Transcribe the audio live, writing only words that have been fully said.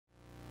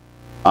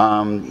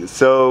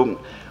So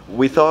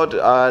we thought,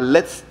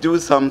 let's do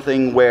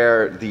something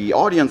where the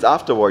audience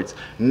afterwards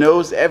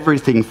knows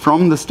everything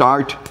from the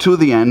start to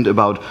the end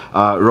about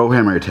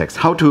Rowhammer attacks,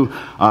 how to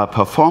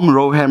perform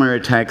Rowhammer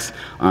attacks,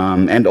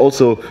 and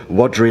also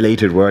what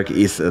related work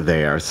is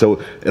there. So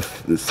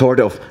sort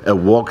of a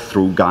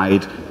walkthrough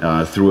guide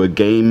through a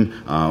game,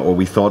 or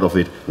we thought of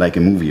it like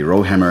a movie,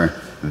 Rowhammer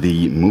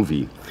the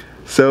movie.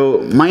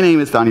 So my name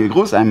is Daniel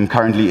Gruss. I'm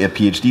currently a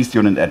PhD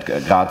student at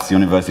Graz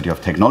University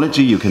of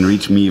Technology. You can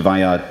reach me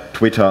via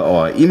Twitter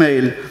or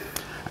email.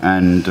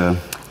 And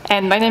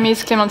my name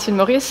is Clémentine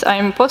Maurice.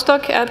 I'm a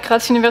postdoc at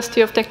Graz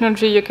University of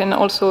Technology. You can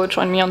also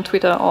join me on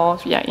Twitter or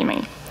via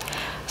email.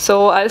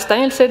 So as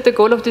Daniel said, the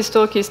goal of this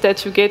talk is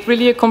that you get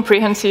really a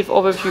comprehensive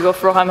overview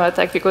of Rowhammer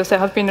attack, because there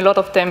have been a lot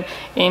of them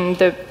in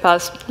the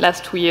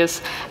last 2 years.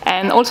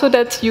 And also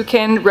that you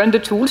can run the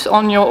tools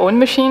on your own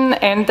machine,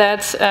 and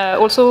that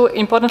also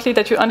importantly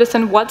that you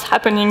understand what's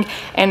happening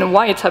and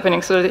why it's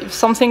happening. So that if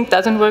something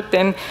doesn't work,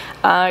 then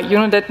you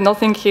know that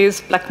nothing is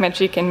black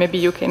magic, and maybe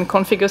you can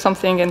configure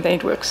something and then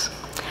it works.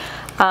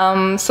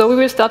 So we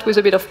will start with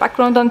a bit of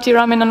background on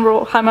DRAM and on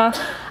Rowhammer.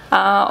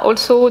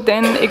 Also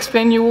then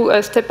explain you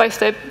step by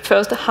step,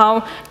 first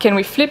how can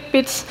we flip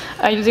bits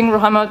using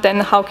Rowhammer, then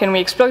how can we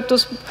exploit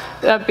those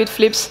bit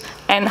flips,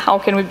 and how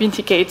can we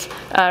mitigate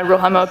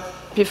Rowhammer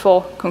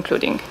before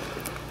concluding.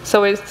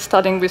 So we're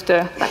starting with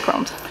the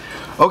background.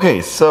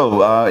 Okay,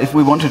 so if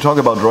we want to talk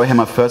about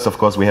Rowhammer first, of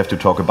course, we have to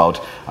talk about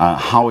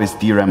how is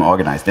DRAM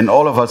organized. And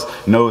all of us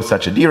know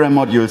such a DRAM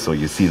module, so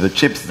you see the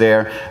chips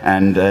there.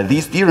 And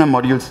these DRAM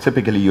modules,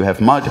 typically you have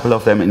multiple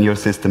of them in your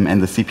system,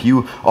 and the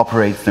CPU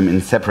operates them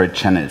in separate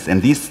channels.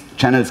 And these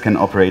channels can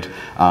operate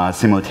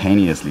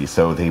simultaneously,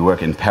 so they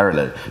work in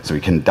parallel. So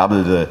you can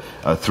double the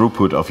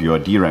throughput of your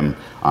DRAM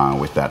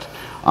with that.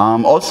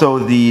 Also,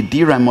 the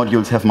DRAM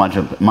modules have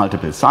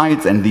multiple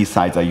sides, and these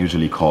sides are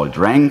usually called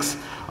ranks.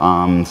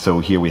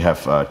 So here we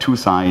have 2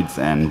 sides,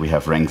 and we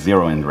have rank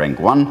 0 and rank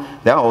 1.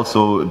 There are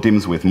also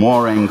DIMMs with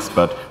more ranks,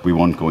 but we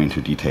won't go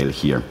into detail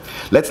here.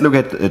 Let's look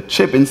at a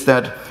chip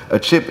instead. A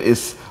chip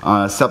is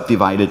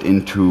subdivided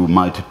into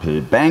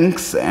multiple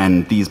banks,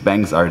 and these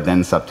banks are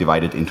then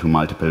subdivided into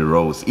multiple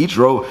rows. Each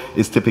row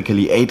is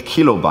typically 8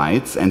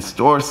 kilobytes and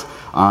stores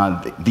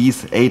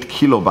these 8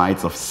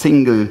 kilobytes of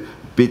single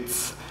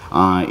bits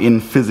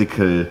in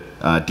physical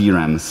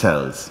DRAM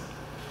cells.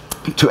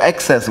 To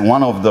access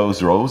one of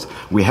those rows,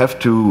 we have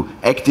to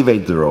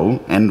activate the row,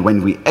 and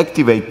when we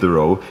activate the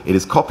row, it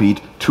is copied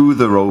to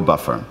the row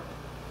buffer.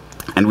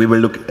 And we will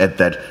look at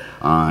that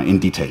in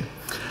detail.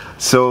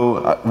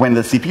 So when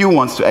the CPU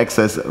wants to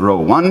access row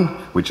 1,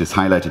 which is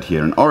highlighted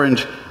here in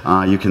orange,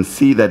 you can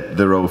see that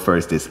the row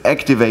first is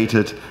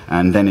activated,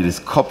 and then it is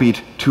copied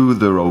to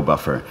the row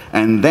buffer.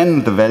 And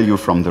then the value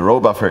from the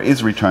row buffer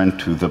is returned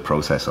to the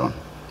processor.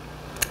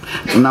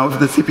 Now, if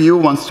the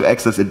CPU wants to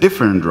access a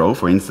different row,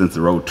 for instance,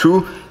 row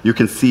 2, you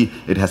can see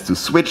it has to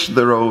switch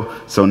the row.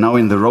 So now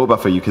in the row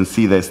buffer, you can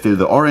see there's still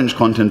the orange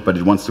content, but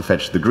it wants to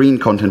fetch the green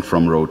content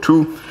from row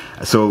 2.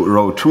 So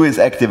row 2 is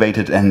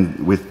activated, and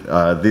with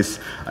this,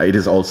 it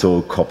is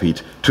also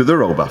copied to the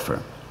row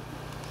buffer.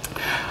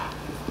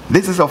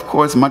 This is, of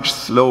course, much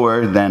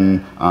slower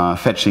than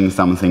fetching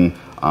something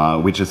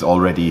which is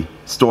already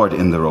stored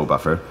in the row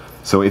buffer.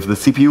 So if the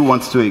CPU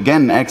wants to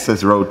again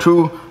access row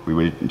 2, we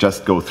will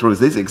just go through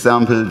this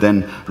example,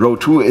 then row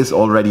 2 is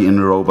already in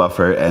the row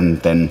buffer,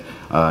 and then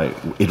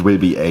it will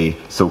be a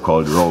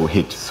so-called row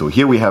hit. So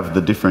here we have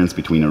the difference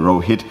between a row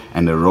hit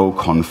and a row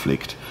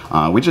conflict,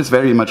 which is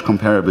very much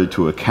comparable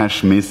to a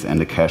cache miss and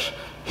a cache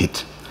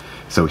hit.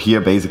 So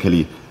here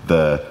basically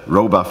the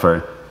row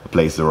buffer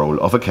plays the role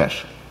of a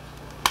cache.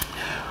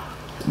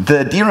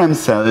 The DRAM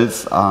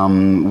cells,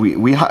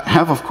 we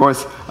have, of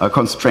course,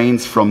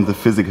 constraints from the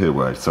physical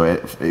world. So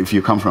if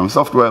you come from a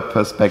software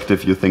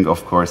perspective, you think,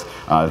 of course,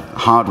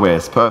 hardware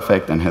is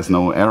perfect and has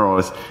no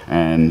errors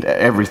and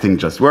everything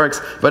just works.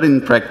 But in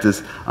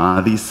practice,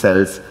 these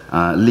cells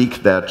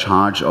leak their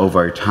charge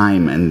over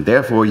time, and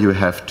therefore you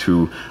have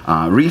to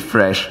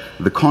refresh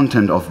the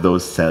content of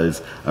those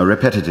cells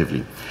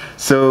repetitively.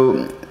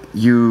 So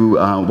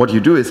what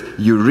you do is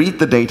you read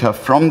the data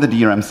from the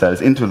DRAM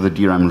cells into the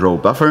DRAM row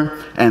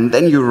buffer, and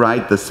then you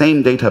write the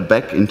same data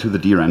back into the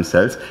DRAM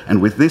cells, and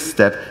with this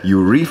step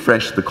you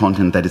refresh the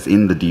content that is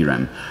in the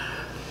DRAM.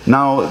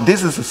 Now,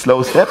 this is a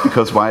slow step,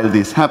 because while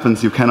this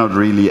happens, you cannot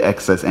really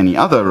access any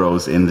other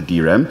rows in the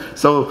DRAM.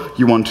 So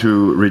you want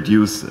to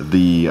reduce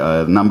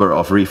the number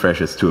of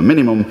refreshes to a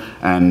minimum,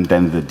 and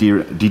then the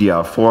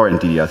DDR4 and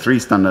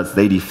DDR3 standards,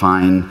 they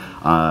define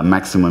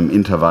maximum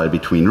interval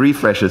between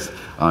refreshes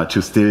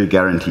to still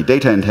guarantee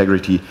data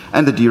integrity,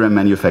 and the DRAM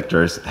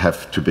manufacturers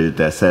have to build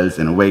their cells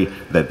in a way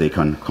that they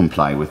can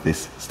comply with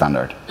this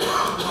standard.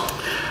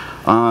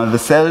 The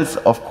cells,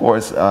 of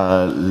course,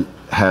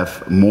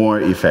 have more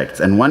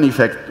effects. And one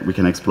effect, we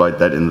can exploit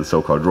that in the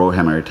so-called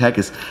Rowhammer attack,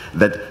 is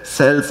that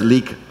cells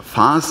leak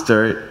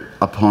faster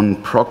upon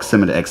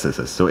proximate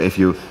accesses. So if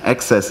you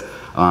access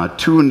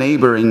 2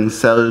 neighboring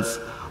cells,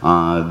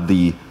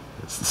 the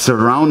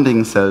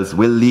surrounding cells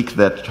will leak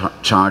that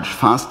charge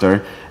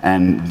faster,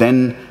 and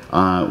then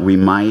we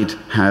might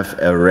have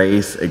a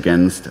race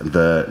against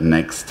the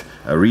next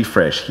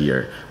refresh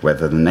here,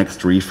 whether the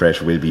next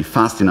refresh will be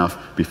fast enough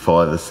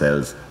before the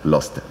cells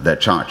lost their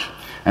charge.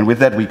 And with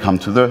that, we come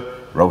to the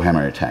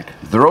Rowhammer attack.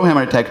 The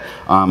Rowhammer attack,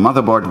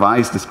 Motherboard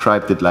Vice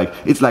described it like,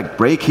 it's like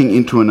breaking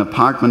into an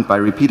apartment by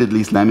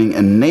repeatedly slamming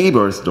a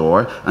neighbor's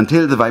door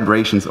until the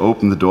vibrations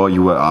open the door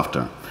you were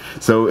after.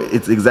 So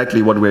it's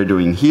exactly what we're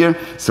doing here.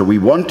 So we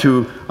want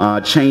to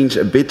change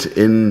a bit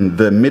in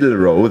the middle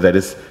row that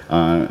is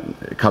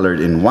colored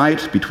in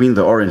white between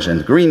the orange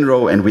and green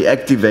row, and we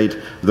activate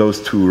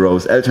those two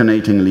rows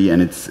alternatingly,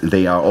 and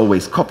they are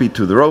always copied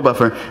to the row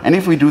buffer. And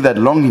if we do that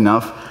long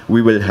enough,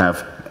 we will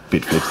have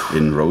bitflips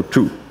in row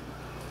 2.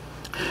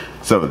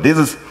 So this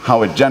is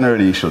how it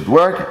generally should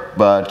work,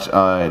 but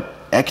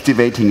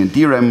activating a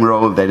DRAM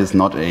row, that is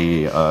not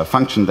a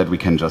function that we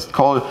can just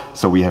call,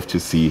 so we have to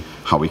see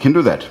how we can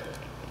do that.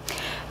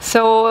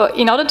 So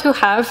in order to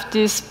have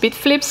these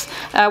bitflips,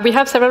 we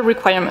have several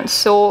requirements.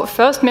 So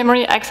first,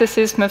 memory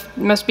accesses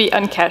must be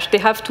uncached. They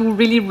have to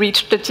really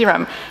reach the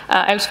DRAM,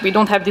 else we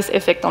don't have this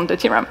effect on the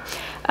DRAM.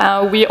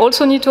 We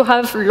also need to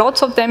have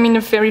lots of them in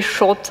a very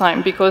short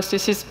time, because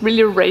this is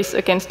really a race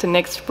against the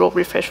next row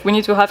refresh. We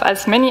need to have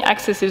as many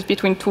accesses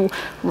between 2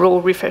 row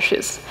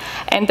refreshes.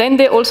 And then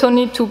they also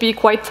need to be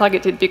quite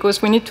targeted,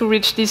 because we need to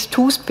reach these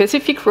 2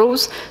 specific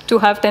rows to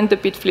have then the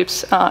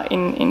bitflips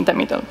in the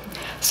middle.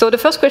 So the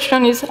first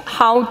question is,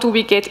 how do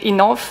we get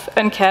enough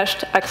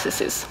uncached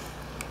accesses?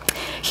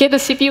 Here the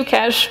CPU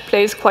cache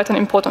plays quite an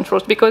important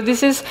role, because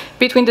this is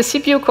between the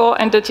CPU core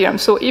and the DRAM.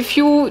 So if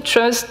you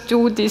just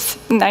do these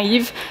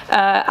naive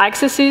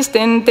accesses,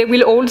 then they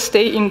will all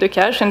stay in the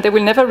cache and they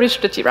will never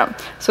reach the DRAM.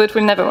 So it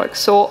will never work.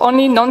 So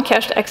only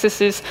non-cached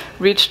accesses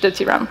reach the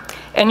DRAM.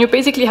 And you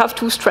basically have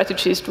 2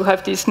 strategies to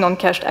have these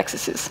non-cached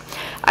accesses.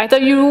 Either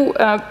you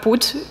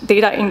put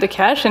data in the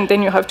cache and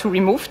then you have to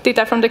remove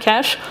data from the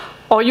cache,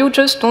 or you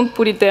just don't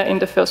put it there in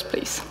the first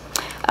place,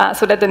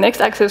 so that the next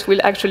access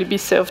will actually be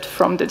served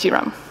from the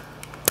DRAM.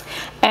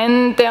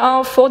 And there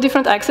are 4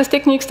 different access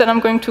techniques that I'm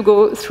going to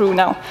go through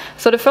now.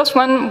 So the first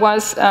one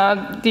was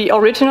the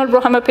original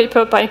Rowhammer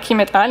paper by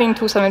Kim et al. In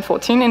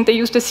 2014, and they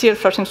used the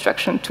CLFlush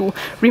instruction to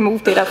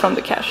remove data from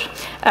the cache.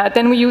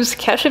 Then we use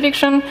cache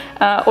eviction.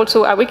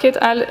 Also, Awik et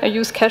al.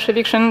 Use cache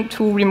eviction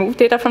to remove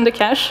data from the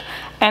cache.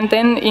 And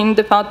then in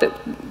the part that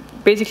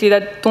basically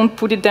that don't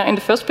put it there in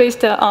the first place,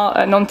 there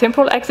are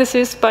non-temporal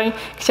accesses by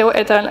Xiao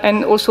et al.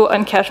 And also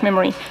uncached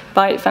memory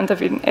by Van der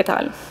Winden et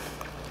al.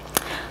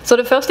 So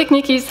the first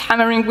technique is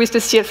hammering with the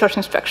CLFlush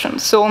instruction.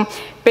 So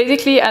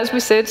basically, as we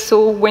said,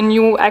 so when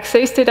you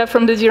access data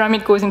from the DRAM,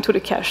 it goes into the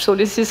cache. So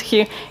this is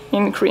here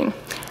in green.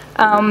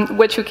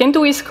 What you can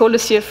do is call the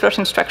CLFlush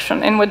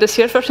instruction. And what the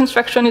CLFlush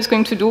instruction is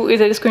going to do is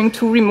that it's going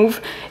to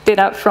remove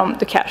data from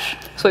the cache.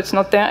 So it's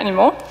not there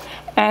anymore.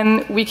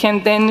 And we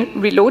can then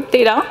reload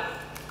data,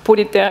 put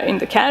it there in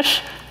the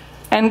cache,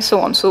 and so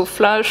on. So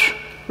flush,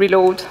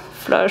 reload,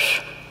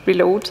 flush,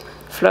 reload,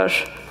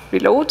 flush,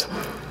 reload,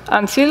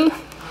 until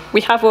we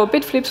have our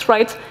bitflips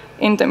right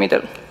in the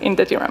middle, in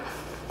the DRAM.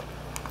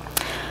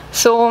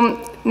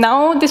 So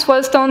now this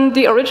was done,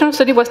 the original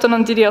study was done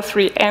on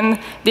DDR3, and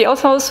the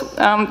authors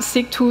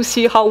seek to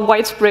see how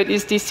widespread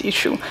is this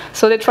issue.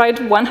 So they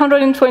tried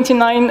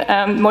 129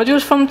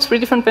 modules from 3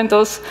 different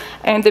vendors,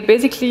 and they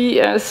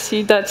basically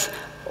see that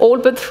all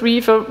but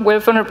 3 were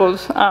vulnerable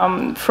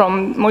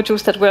from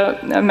modules that were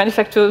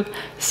manufactured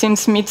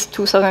since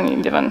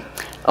mid-2011.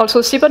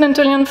 Also, Siebert and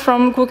Julian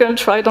from Google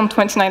tried on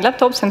 29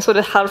 laptops, and so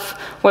that half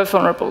were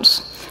vulnerable.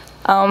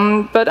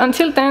 But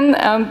until then,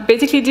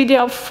 basically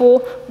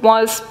DDR4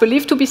 was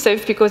believed to be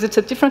safe because it's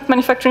a different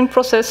manufacturing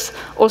process.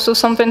 Also,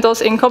 some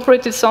vendors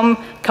incorporated some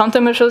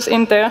countermeasures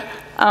in there.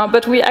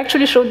 But we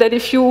actually showed that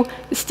if you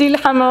still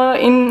hammer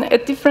in a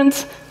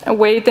different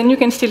way, then you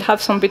can still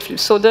have some bitflips.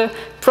 So the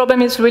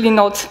problem is really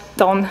not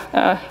done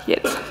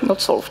yet,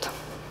 not solved.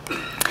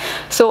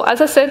 So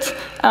as I said,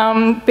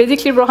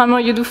 basically Rowhammer,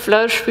 you do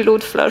flush,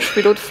 reload, flush,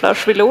 reload,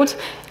 flush, reload.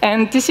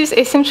 And this is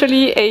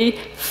essentially a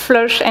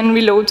flush and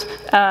reload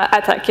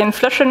attack. And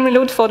flush and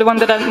reload, for the one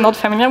that are not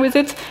familiar with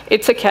it,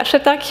 it's a cache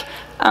attack.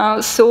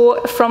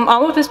 So from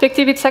our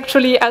perspective, it's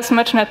actually as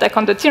much an attack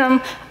on the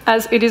DRAM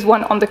as it is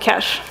one on the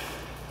cache.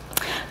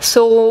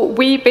 So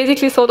we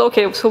basically thought,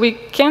 OK, so we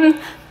can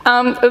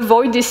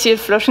avoid this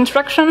CLFlush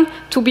instruction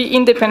to be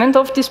independent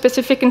of this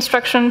specific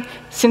instruction,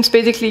 since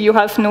basically you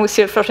have no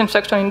CLFlush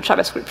instruction in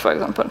JavaScript, for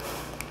example.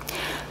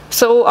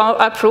 So our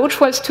approach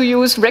was to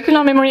use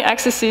regular memory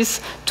accesses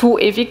to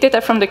evict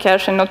data from the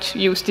cache and not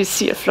use this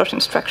CLFlush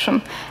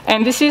instruction.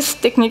 And this is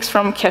techniques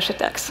from cache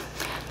attacks.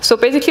 So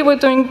basically we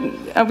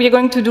are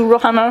going to do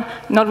Rowhammer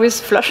not with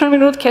flush and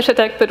reload cache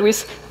attack, but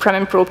with prime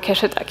and probe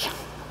cache attack.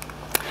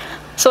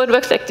 So it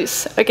works like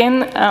this.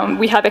 Again,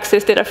 we have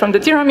access data from the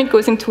DRAM, it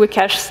goes into a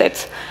cache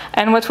set.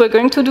 And what we're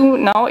going to do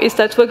now is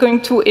that we're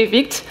going to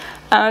evict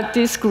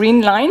these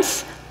green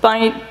lines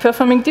by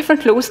performing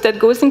different loads that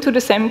goes into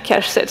the same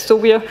cache set. So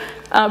we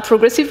are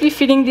progressively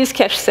filling this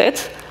cache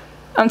set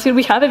until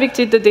we have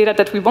evicted the data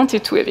that we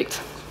wanted to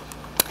evict.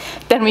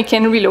 Then we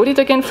can reload it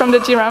again from the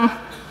DRAM,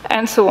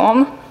 and so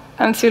on,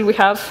 until we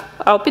have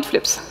our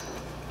bitflips.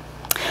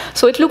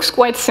 So it looks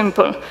quite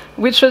simple.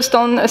 We just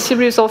done a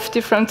series of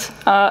different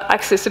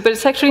accesses, but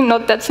it's actually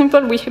not that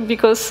simple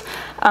because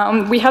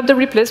we have the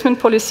replacement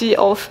policy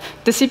of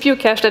the CPU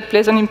cache that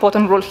plays an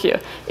important role here.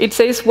 It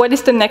says what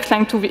is the next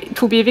line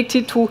to be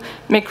evicted to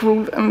make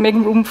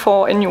room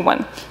for a new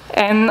one.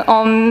 And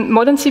on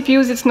modern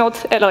CPUs, it's not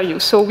LRU.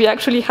 So we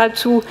actually had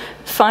to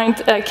find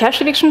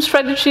cache eviction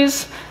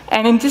strategies.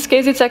 And in this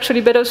case, it's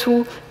actually better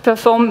to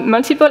perform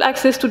multiple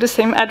access to the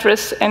same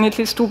address, and it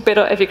leads to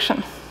better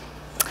eviction.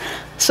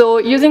 So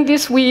using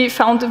this, we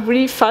found a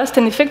really fast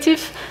and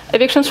effective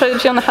eviction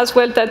strategy on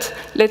Haswell that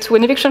led to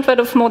an eviction rate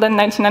of more than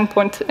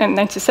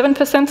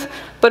 99.97%.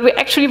 But we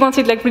actually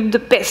wanted like really the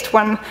best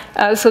one,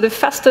 so the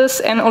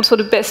fastest and also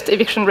the best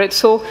eviction rate.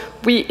 So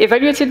we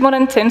evaluated more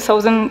than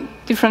 10,000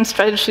 different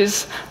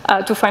strategies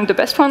to find the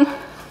best one.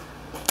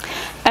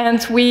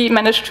 And we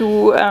managed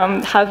to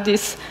have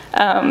this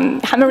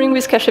hammering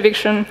with cache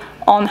eviction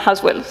on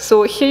Haswell.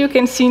 So here you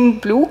can see in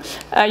blue,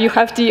 you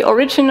have the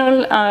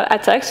original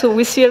attack, so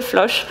with CL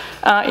flush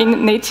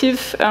in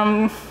native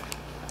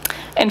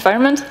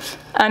environment,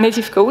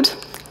 native code.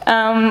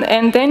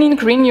 And then in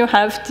green, you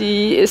have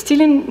the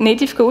still in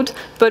native code,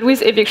 but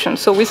with eviction,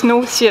 so with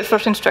no CL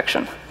flush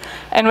instruction.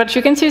 And what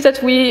you can see is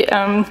that we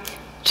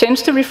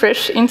changed the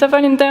refresh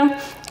interval in there.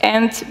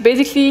 And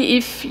basically,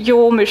 if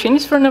your machine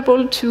is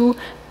vulnerable to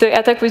the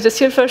attack with the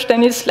CL flush,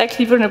 then it's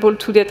likely vulnerable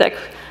to the attack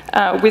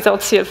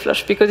without CL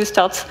flush, because it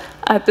starts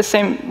at the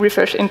same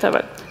refresh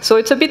interval. So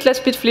it's a bit less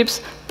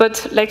bitflips,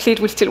 but likely it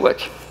will still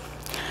work.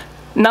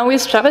 Now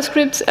with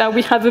JavaScript,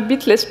 we have a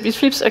bit less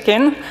bitflips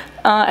again,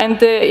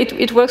 and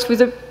it works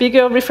with a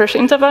bigger refresh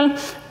interval,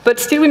 but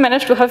still we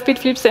manage to have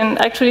bitflips, and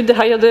actually the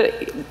higher the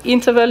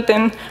interval,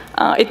 then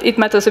it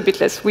matters a bit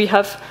less. We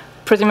have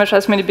pretty much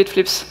as many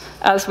bitflips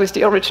as with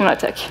the original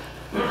attack.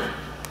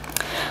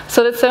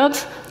 So the third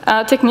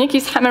technique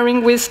is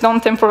hammering with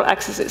non-temporal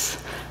accesses.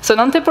 So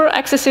non-temporal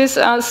accesses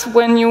is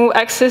when you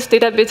access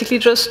data basically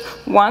just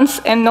once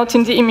and not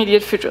in the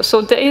immediate future.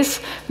 So there is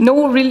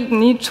no real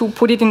need to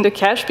put it in the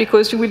cache,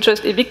 because you will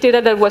just evict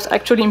data that was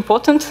actually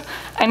important,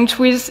 and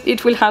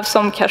it will have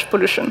some cache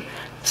pollution.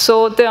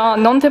 So there are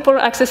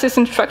non-temporal accesses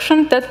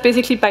instructions that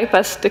basically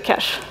bypass the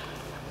cache.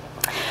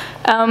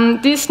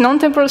 These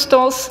non-temporal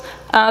stores,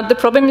 the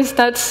problem is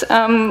that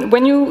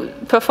when you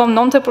perform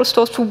non-temporal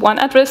stores to one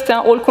address, they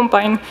are all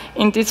combined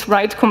in this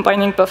write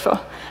combining buffer.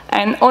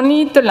 And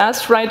only the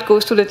last write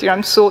goes to the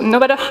DRAM. So no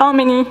matter how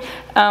many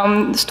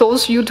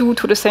stores you do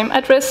to the same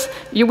address,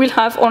 you will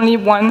have only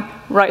one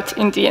write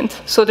in the end.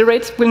 So the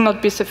rate will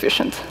not be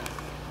sufficient.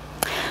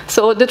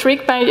 So the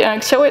trick by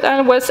Xiao et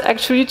al. Was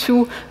actually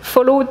to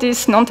follow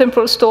this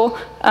non-temporal store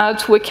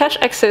to a cache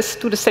access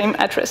to the same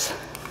address.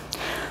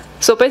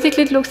 So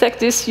basically it looks like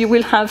this. You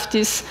will have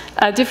these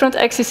different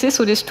axes,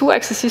 so these two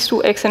axes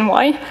to x and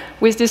y,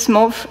 with this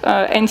move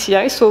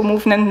NTI, so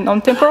move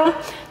non-temporal.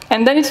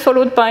 And then it's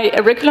followed by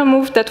a regular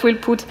move that will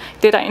put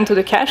data into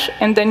the cache,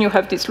 and then you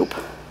have this loop.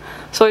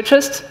 So it's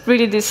just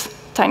really this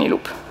tiny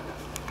loop.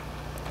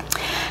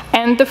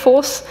 And the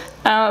fourth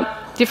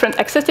different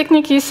access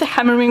technique is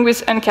hammering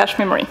with uncached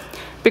memory,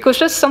 because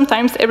just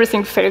sometimes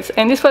everything fails.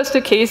 And this was the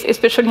case,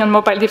 especially on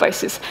mobile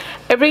devices.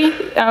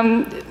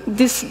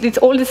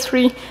 All these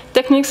three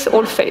techniques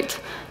all failed.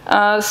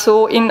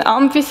 So in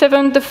ARM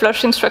v7, the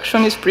flush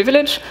instruction is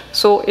privileged,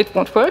 so it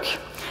won't work.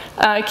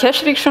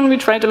 Cache eviction, we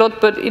tried a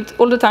lot, but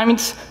all the time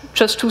it's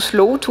just too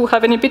slow to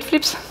have any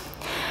bitflips.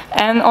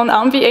 And on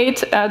ARM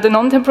v8, the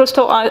non-temporal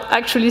store are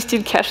actually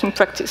still cached in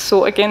practice.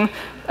 So again,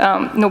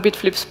 no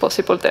bitflips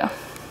possible there.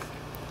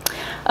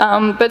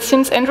 But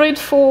since Android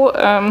 4,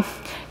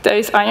 there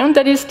is Ion,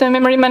 that is the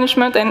memory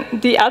management, and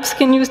the apps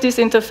can use this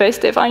interface,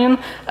 dev-ion,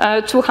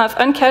 to have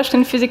uncached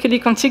and physically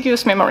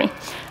contiguous memory.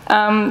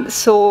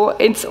 So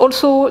it's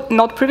also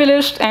not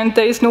privileged, and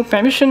there is no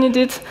permission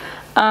needed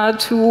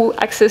to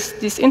access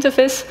this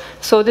interface.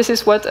 So this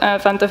is what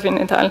Van der Veen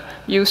et al.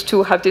 Used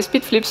to have these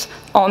bitflips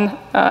on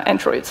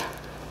Android.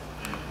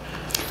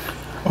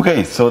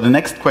 Okay, so the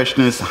next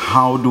question is,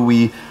 how do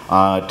we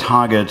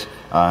target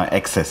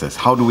accesses?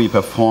 How do we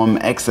perform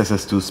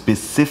accesses to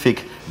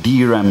specific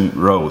DRAM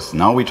rows?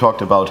 Now we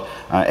talked about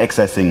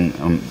accessing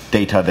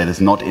data that is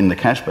not in the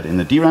cache but in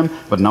the DRAM,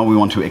 but now we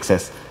want to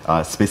access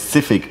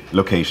specific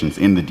locations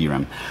in the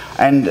DRAM.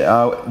 And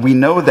we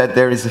know that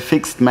there is a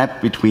fixed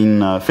map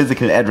between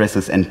physical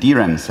addresses and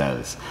DRAM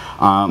cells,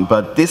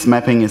 but this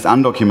mapping is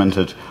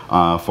undocumented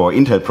for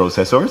Intel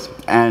processors,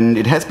 and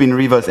it has been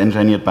reverse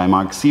engineered by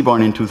Mark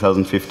Seaborn in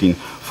 2015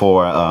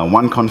 for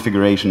one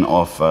configuration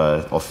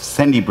of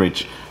Sandy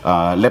Bridge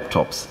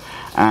laptops.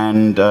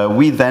 And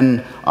we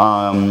then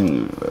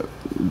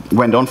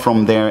went on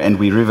from there, and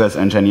we reverse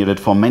engineered it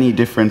for many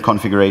different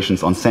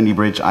configurations on Sandy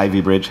Bridge,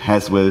 Ivy Bridge,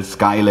 Haswell,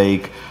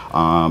 Skylake,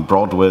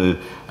 Broadwell,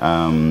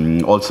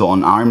 also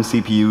on ARM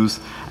CPUs.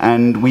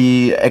 And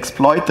we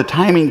exploit the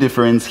timing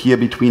difference here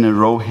between a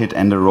row hit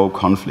and a row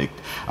conflict.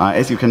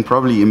 As you can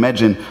probably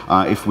imagine,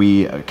 if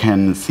we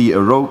can see a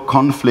row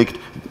conflict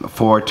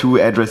for two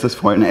addresses,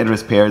 for an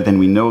address pair, then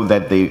we know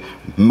that they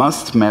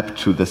must map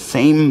to the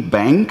same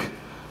bank,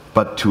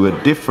 but to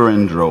a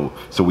different row.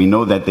 So we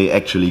know that they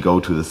actually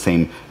go to the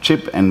same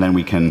chip, and then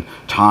we can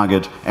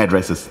target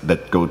addresses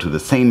that go to the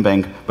same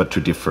bank, but to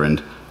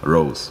different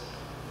rows.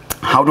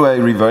 How do I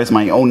reverse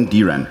my own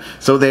DRAM?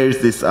 So there's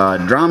this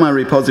Drammer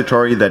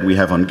repository that we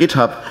have on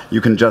GitHub.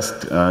 You can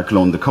just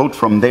clone the code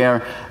from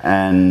there,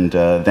 and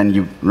then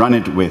you run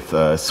it with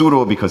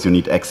sudo, because you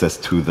need access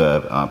to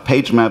the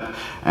page map,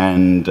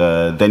 and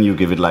then you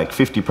give it like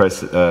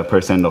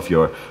 50% of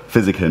your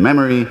physical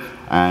memory,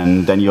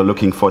 and then you're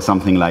looking for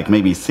something like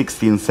maybe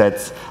 16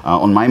 sets.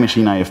 On my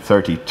machine I have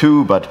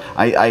 32, but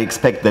I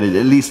expect that it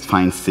at least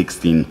finds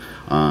 16.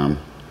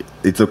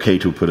 It's okay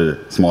to put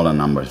a smaller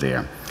number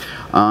there.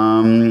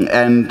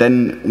 And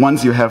then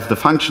once you have the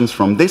functions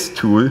from this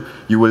tool,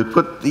 you will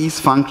put these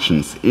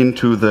functions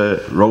into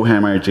the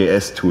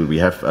Rowhammer.js tool. We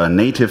have a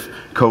native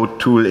code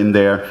tool in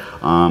there,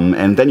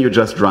 and then you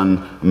just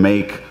run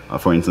make,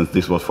 for instance,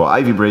 this was for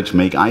Ivy Bridge,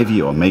 make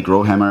Ivy or make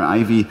Rowhammer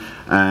Ivy,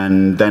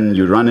 and then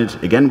you run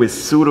it again with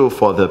sudo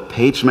for the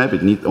page map.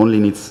 It only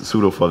needs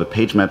sudo for the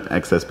page map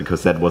access,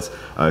 because that was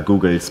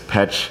Google's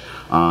patch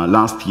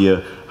last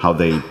year, how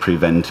they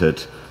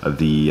prevented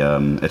the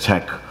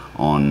attack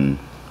on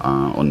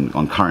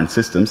current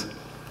systems.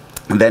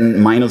 And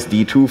then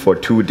 -D2 for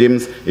 2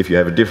 DIMMs. If you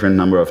have a different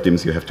number of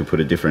DIMMs, you have to put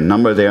a different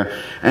number there.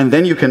 And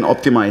then you can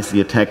optimize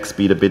the attack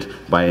speed a bit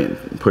by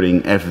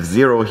putting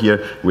F0 here,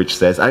 which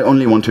says I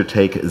only want to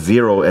take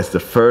 0 as the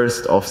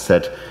first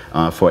offset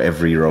for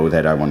every row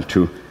that I want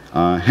to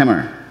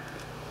hammer.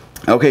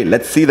 Okay,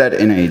 let's see that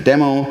in a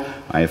demo.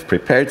 I have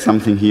prepared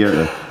something here,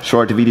 a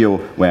short video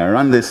where I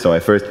run this. So I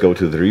first go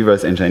to the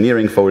reverse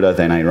engineering folder,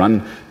 then I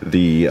run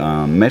the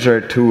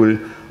measure tool.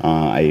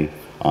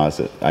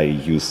 I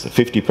use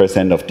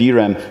 50% of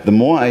DRAM. The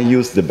more I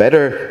use, the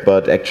better,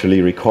 but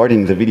actually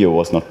recording the video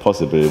was not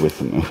possible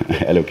with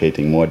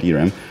allocating more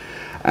DRAM.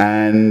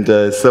 And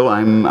so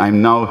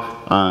I'm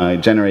now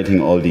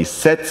generating all these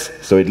sets.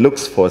 So it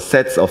looks for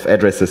sets of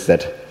addresses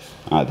that,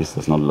 this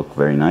does not look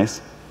very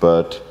nice,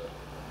 but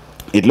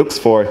it looks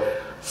for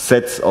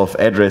sets of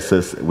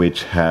addresses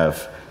which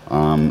have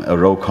a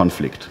row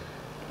conflict.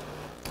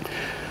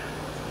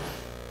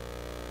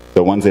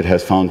 So once it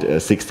has found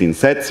 16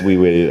 sets, we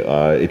will,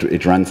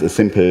 it runs a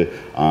simple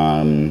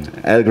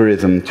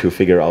algorithm to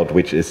figure out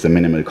which is the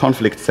minimal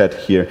conflict set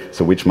here,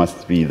 so which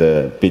must be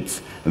the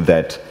bits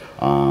that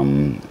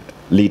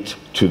lead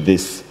to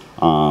this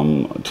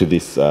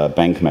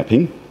bank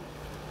mapping,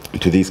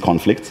 to these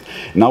conflicts.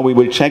 Now we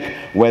will check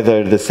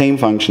whether the same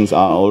functions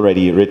are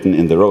already written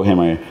in the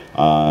Rowhammer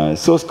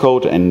source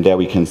code, and there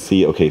we can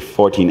see, okay,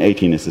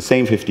 1418 is the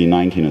same,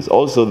 1519 is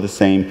also the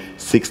same,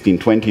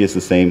 1620 is the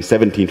same,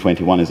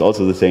 1721 is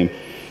also the same.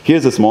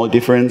 Here's a small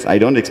difference. I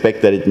don't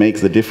expect that it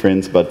makes a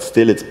difference, but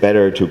still it's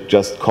better to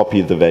just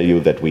copy the value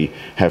that we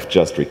have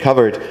just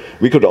recovered.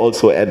 We could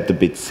also add the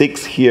bit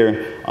 6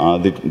 here.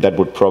 That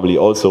would probably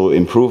also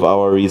improve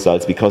our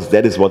results, because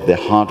that is what the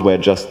hardware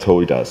just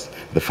told us,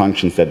 the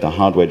functions that the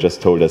hardware just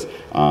told us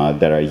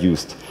that are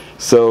used.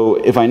 So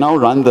if I now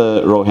run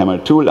the Rowhammer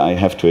tool, I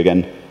have to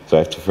again, so I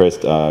have to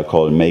first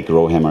call make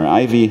Rowhammer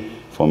Ivy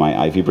for my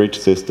Ivy Bridge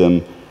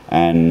system.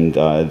 And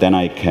then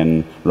I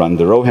can run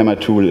the Rowhammer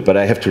tool, but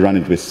I have to run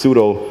it with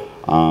sudo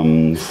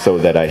so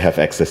that I have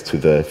access to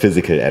the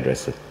physical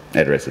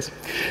addresses.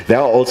 There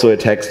are also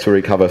attacks to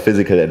recover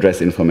physical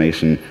address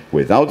information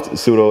without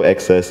sudo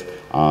access,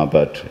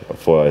 but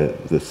for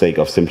the sake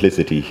of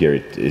simplicity here,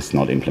 it is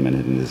not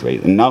implemented in this way.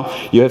 And now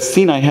you have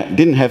seen I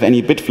didn't have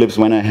any bitflips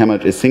when I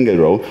hammered a single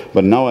row,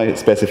 but now I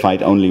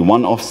specified only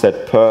one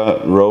offset per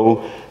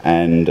row,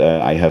 and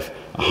I have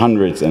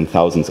hundreds and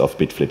thousands of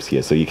bitflips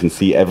here. So you can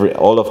see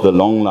all of the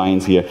long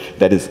lines here,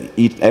 that is,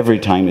 every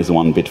time is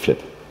one bitflip.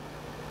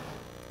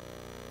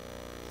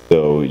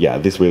 So yeah,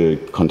 this will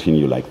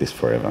continue like this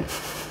forever.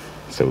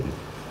 So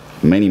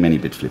many, many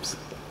bitflips.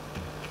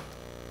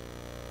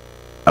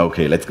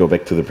 Okay, let's go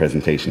back to the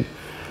presentation.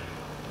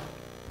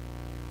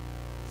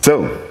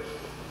 So,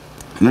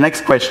 the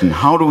next question,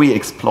 how do we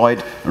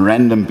exploit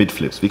random bit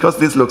flips? Because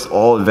this looks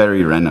all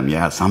very random.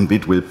 Yeah, some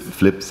bit will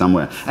flip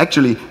somewhere.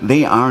 Actually,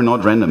 they are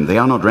not random. They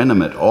are not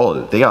random at all.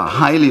 They are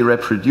highly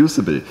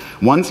reproducible.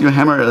 Once you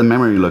hammer a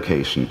memory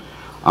location,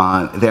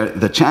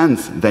 the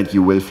chance that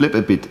you will flip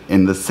a bit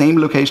in the same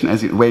location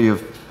as where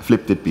you've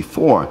flipped it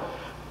before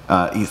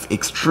is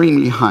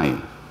extremely high.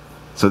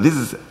 So this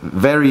is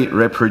very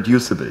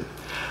reproducible.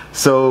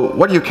 So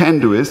what you can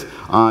do is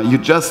you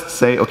just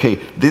say, okay,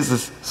 this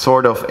is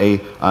sort of a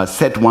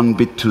set 1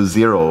 bit to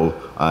 0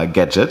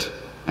 gadget,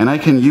 and I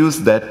can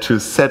use that to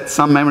set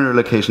some memory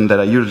location that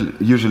I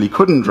usually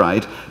couldn't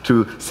write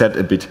to set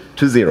a bit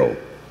to 0.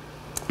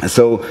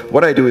 So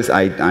what I do is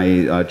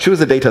I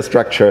choose a data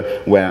structure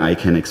where I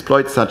can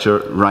exploit such a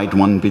write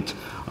 1-bit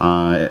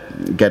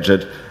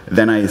gadget.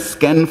 Then I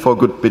scan for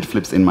good bit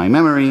flips in my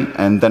memory,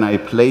 and then I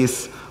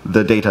place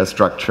the data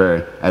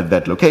structure at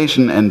that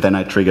location, and then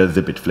I trigger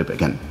the bit flip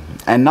again.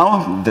 And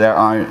now there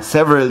are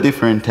several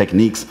different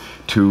techniques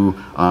to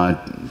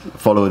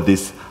follow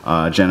this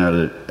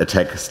general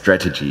attack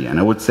strategy. And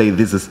I would say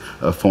this is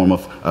a form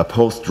of a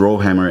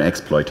post-Rowhammer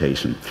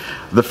exploitation.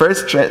 The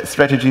first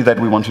strategy that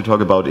we want to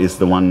talk about is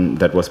the one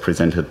that was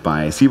presented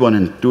by Sibon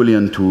and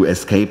Julian to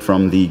escape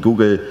from the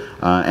Google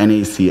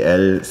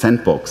NACL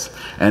sandbox.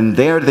 And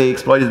there they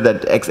exploited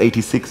that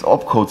x86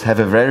 opcodes have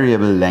a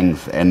variable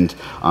length, and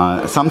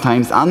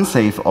sometimes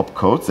unsafe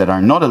opcodes that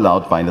are not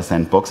allowed by the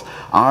sandbox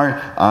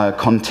are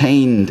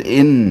contained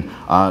in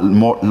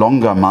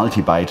longer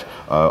multi-byte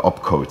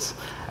opcodes.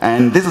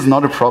 And this is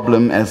not a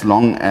problem as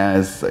long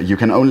as you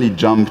can only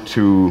jump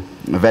to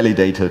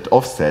validated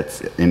offsets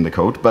in the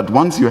code. But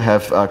once you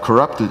have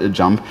corrupted a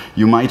jump,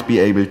 you might be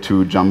able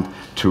to jump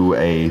to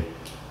a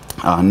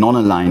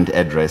non-aligned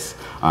address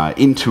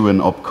into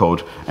an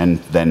opcode and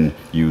then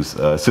use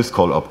a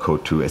syscall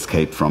opcode to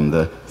escape from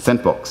the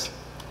sandbox.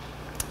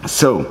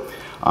 So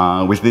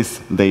with this,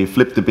 they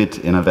flipped a bit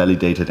in a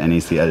validated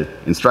NACL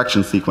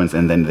instruction sequence,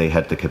 and then they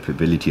had the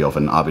capability of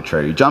an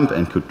arbitrary jump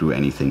and could do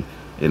anything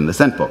in the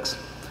sandbox.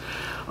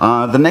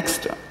 The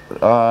next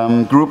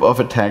group of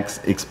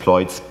attacks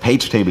exploits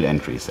page table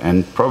entries,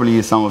 and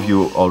probably some of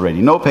you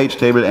already know page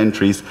table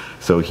entries.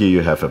 So here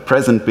you have a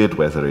present bit,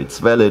 whether it's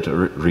valid,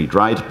 or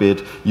read-write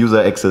bit, user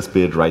access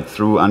bit,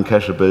 write-through,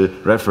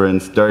 uncacheable,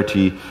 reference,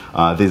 dirty.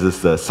 This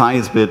is the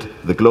size bit,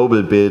 the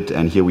global bit,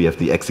 and here we have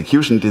the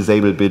execution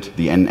disable bit,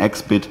 the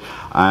NX bit.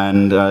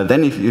 And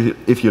then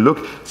if you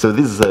look, so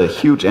this is a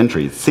huge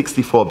entry, it's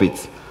 64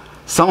 bits.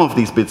 Some of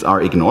these bits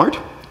are ignored.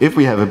 If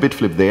we have a bit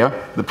flip there,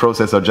 the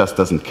processor just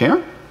doesn't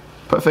care.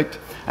 Perfect.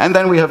 And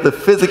then we have the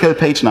physical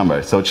page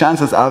number. So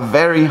chances are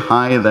very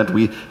high that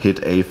we hit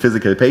a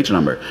physical page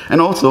number. And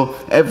also,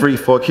 every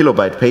 4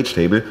 kilobyte page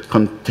table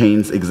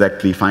contains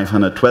exactly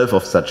 512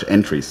 of such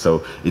entries.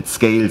 So it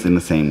scales in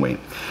the same way.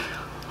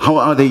 How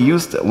are they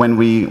used when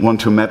we want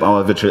to map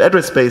our virtual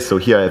address space? So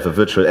here I have a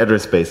virtual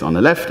address space on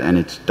the left, and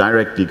it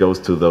directly goes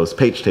to those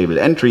page table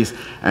entries.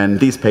 And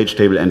these page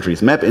table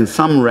entries map in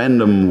some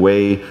random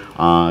way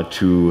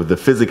to the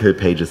physical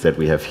pages that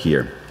we have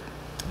here.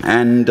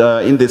 And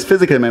in this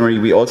physical memory,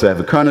 we also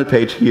have a kernel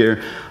page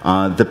here.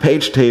 The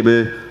page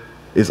table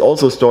is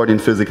also stored in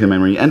physical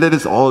memory, and that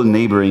is all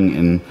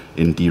neighboring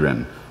in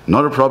DRAM.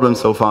 Not a problem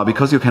so far,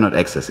 because you cannot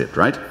access it,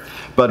 right?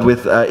 But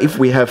with, if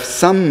we have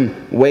some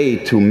way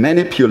to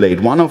manipulate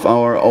one of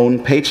our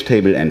own page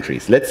table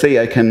entries, let's say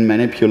I can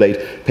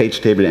manipulate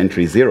page table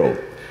entry 0,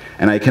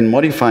 and I can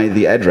modify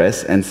the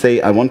address and say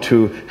I want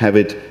to have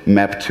it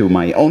mapped to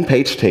my own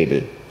page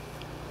table,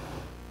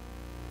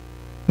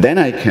 then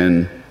I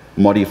can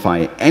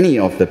modify any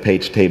of the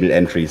page table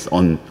entries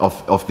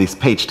of this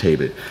page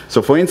table.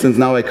 So for instance,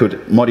 now I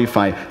could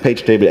modify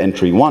page table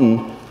entry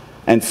 1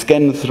 and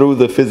scan through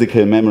the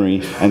physical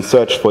memory and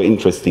search for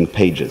interesting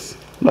pages.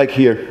 Like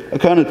here, a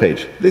kernel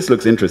page. This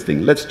looks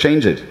interesting. Let's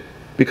change it,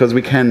 because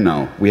we can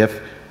now. We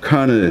have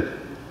kernel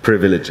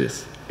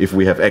privileges if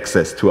we have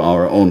access to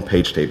our own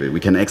page table. We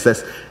can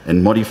access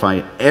and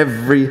modify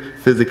every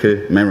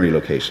physical memory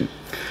location.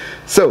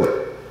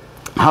 So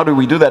how do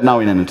we do that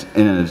now in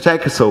an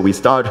attack? So we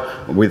start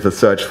with a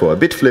search for a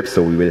bit flip,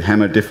 so we will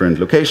hammer different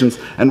locations.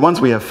 And once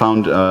we have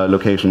found a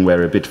location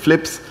where a bit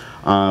flips,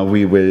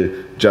 we will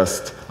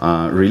just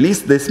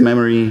release this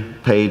memory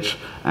page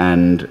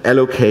and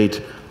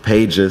allocate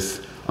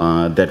pages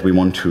that we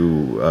want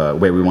to,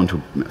 where we want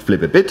to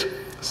flip a bit.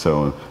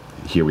 So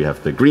here we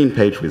have the green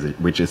page,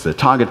 which is the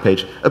target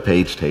page, a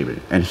page table.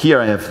 And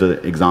here I have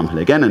the example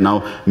again, and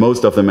now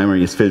most of the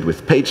memory is filled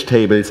with page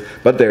tables,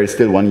 but there is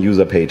still one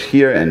user page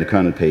here and a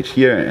kernel page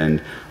here, and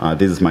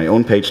this is my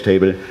own page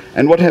table.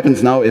 And what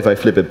happens now if I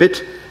flip a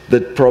bit?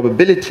 The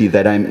probability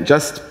that I'm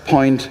just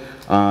point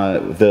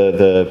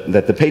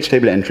that the page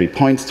table entry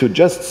points to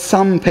just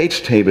some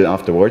page table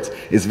afterwards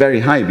is very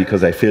high,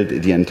 because I filled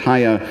the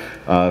entire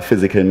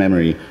physical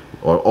memory,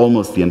 or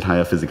almost the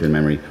entire physical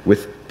memory,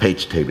 with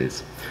page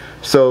tables.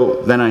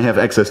 So then I have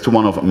access to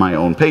one of my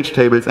own page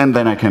tables, and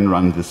then I can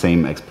run the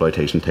same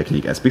exploitation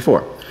technique as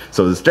before.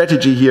 So the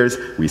strategy here is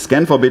we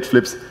scan for bit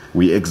flips,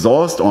 we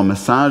exhaust or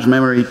massage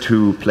memory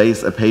to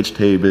place a page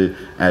table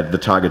at the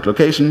target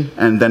location,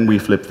 and then we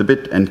flip the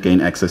bit and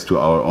gain access to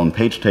our own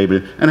page table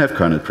and have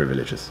kernel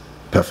privileges.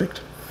 Perfect.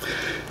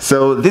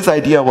 So this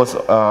idea was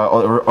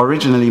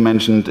originally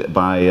mentioned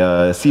by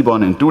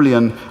Sibon and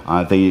Julian.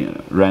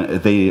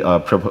 They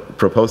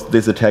proposed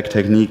this attack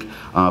technique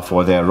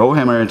for their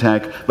Rowhammer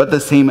attack, but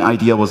the same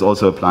idea was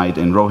also applied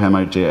in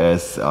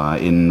Rowhammer.js,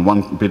 in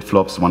 1-bit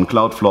flops,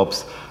 1-cloud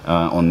flops,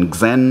 on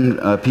Xen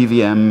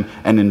PVM,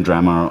 and in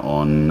Drammer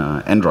on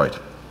Android.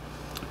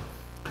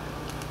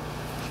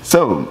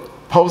 So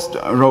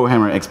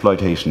Post-Rowhammer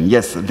exploitation.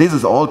 Yes, this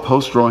is all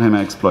post-Rowhammer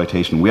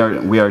exploitation.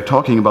 We are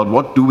talking about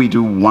what do we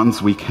do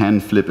once we can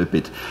flip a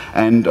bit.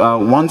 And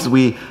once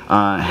we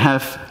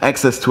have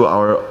access to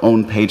our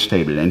own page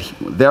table. And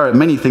there are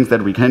many things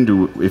that we can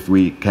do if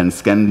we can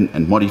scan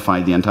and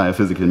modify the entire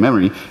physical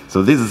memory.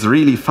 So this is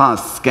really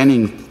fast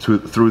scanning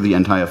through the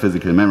entire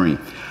physical memory.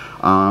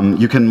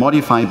 You can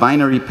modify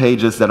binary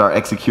pages that are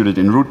executed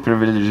in root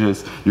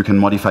privileges. You can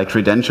modify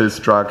credential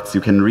structs.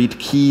 You can read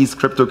keys,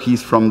 crypto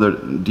keys from the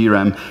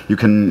DRAM. You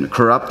can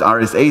corrupt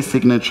RSA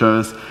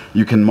signatures.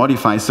 You can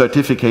modify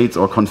certificates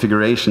or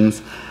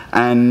configurations.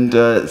 And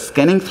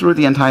scanning through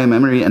the entire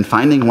memory and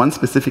finding one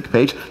specific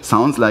page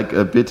sounds like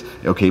a bit,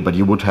 okay, but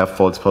you would have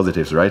false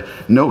positives, right?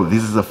 No,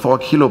 this is a 4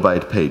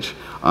 kilobyte page.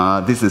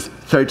 This is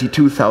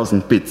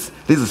 32,000 bits.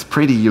 This is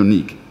pretty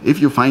unique. If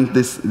you find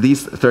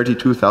these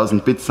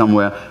 32,000 bits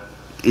somewhere,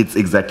 it's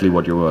exactly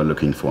what you were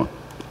looking for.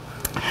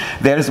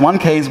 There is one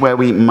case where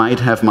we might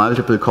have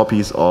multiple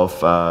copies of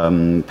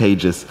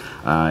pages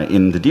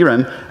in the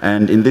DRAM,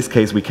 and in this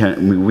case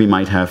we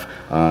might have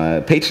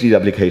page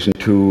deduplication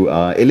to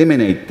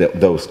eliminate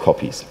those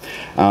copies.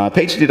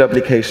 Page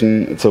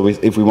deduplication, so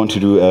if we want to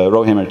do a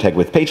Rowhammer attack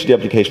with page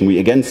deduplication, we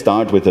again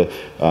start with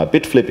a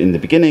bit flip in the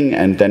beginning,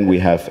 and then we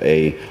have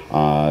a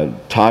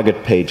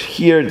target page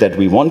here that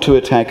we want to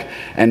attack,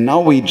 and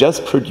now we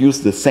just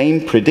produce the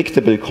same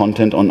predictable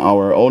content on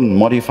our own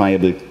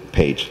modifiable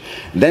page.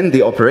 Then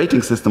the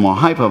operating system or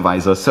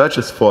hypervisor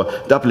searches for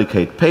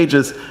duplicate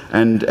pages,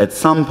 and at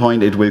some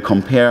point it will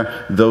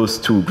compare those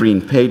two green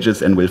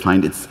pages and will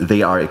find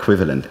they are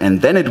equivalent. And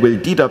then it will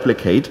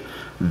deduplicate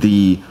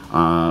the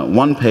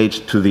one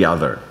page to the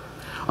other.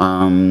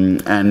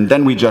 And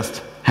then we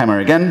just hammer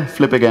again,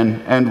 flip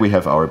again, and we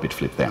have our bit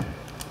flip there.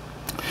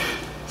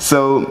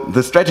 So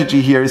the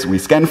strategy here is we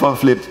scan for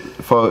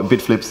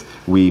bit flips,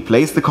 we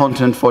place the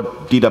content for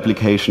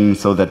deduplication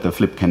so that the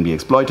flip can be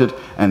exploited,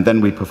 and then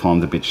we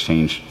perform the bit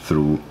change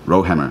through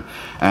Rowhammer.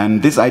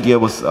 And this idea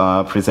was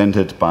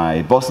presented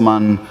by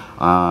Bosman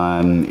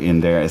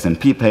in their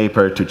S&P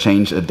paper to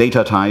change a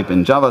data type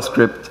in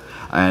JavaScript,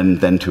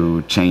 and then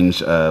to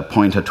change a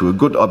pointer to a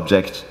good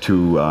object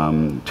to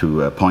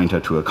a pointer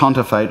to a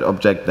counterfeit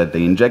object that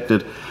they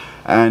injected.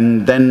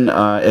 And then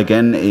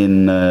again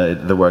in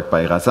the work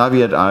by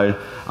Razavi et al.,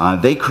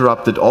 they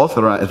corrupted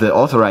the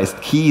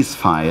authorized keys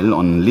file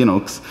on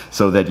Linux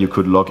so that you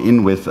could log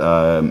in with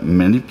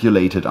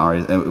manipulated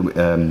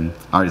RSA,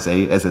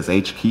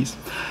 SSH keys.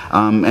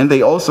 And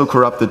they also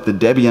corrupted the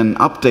Debian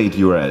update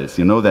URLs.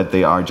 You know that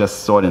they are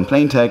just stored in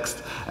plain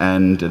text,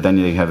 and then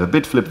you have a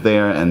bit flip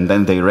there, and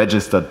then they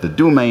registered the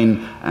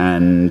domain,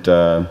 and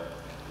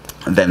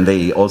then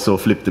they also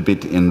flipped the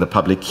bit in the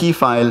public key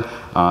file,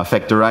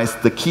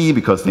 factorized the key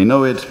because they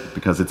know it,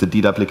 because it's a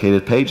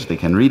deduplicated page, they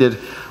can read it.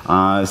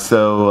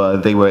 So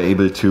they were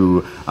able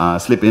to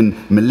slip in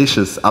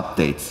malicious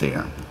updates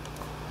there.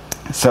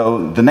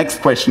 So the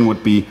next question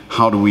would be,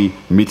 how do we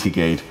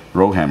mitigate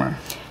Rowhammer?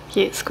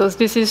 Yes, because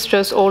this is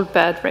just all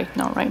bad right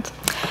now, right?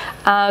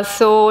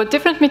 So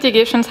different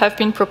mitigations have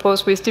been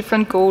proposed with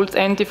different goals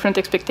and different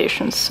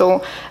expectations.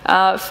 So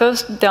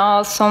first, there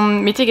are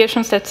some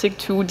mitigations that seek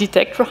to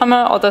detect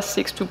Rowhammer, others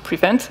seek to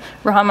prevent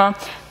Rowhammer.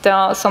 There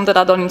are some that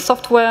are done in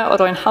software,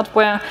 other in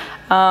hardware.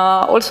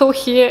 Also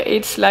here,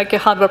 it's like a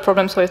hardware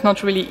problem, so it's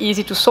not really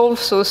easy to solve.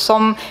 So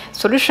some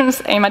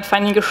solutions aim at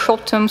finding a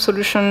short-term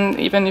solution,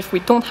 even if we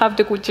don't have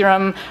the good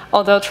DRAM.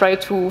 Others try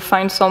to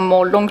find some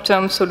more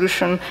long-term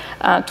solution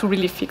to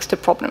really fix the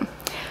problem.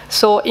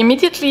 So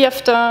immediately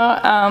after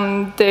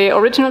the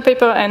original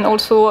paper and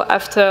also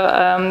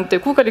after the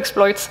Google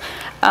exploits,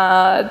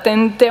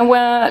 then there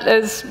were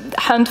a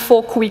hunt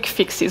for quick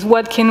fixes.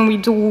 What can we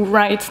do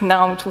right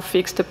now to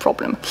fix the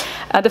problem?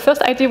 The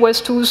first idea was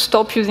to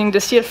stop using the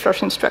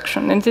CLFlush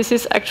instruction, and this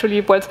is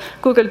actually what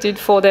Google did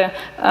for their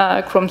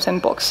Chrome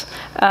sandbox.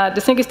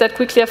 The thing is that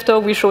quickly after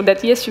we showed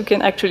that yes, you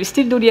can actually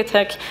still do the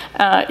attack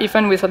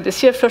even without the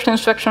CLFlush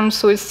instruction,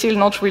 so it's still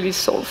not really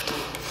solved.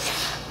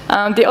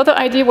 The other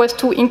idea was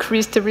to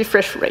increase the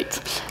refresh rate.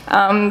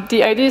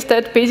 The idea is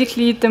that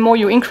basically the more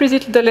you increase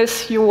it, the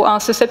less you are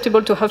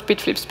susceptible to have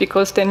bit flips,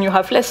 because then you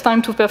have less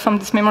time to perform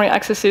these memory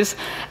accesses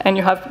and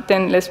you have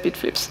then less bit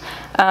flips.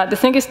 The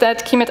thing is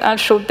that Kim et al.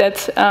 Showed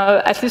that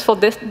at least for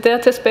their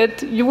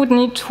testbed, you would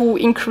need to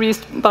increase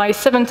by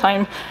 7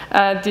 times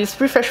this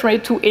refresh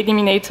rate to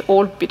eliminate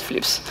all bit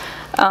flips.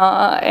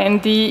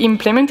 And the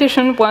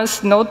implementation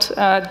was not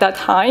that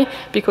high,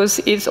 because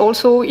it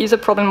also is a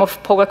problem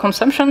of power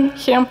consumption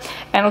here,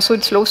 and also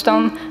it slows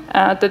down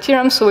the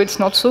DRAM, so it's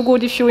not so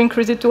good if you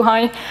increase it too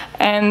high.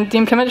 And the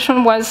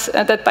implementation was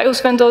that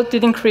BIOS vendor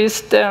did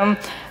increase the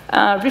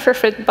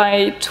refresh rate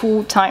by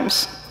 2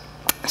 times.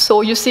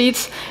 So you see,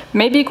 it's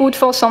maybe good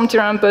for some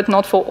DRAM, but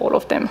not for all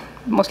of them,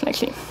 most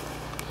likely.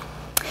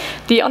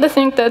 The other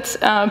thing that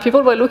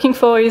people were looking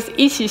for is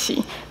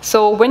ECC.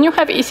 So when you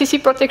have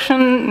ECC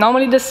protection,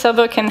 normally the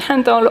server can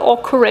handle or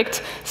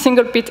correct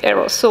single-bit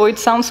errors. So it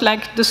sounds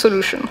like the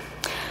solution.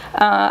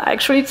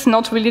 Actually, it's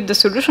not really the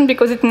solution,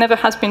 because it never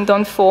has been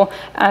done for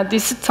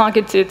these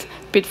targeted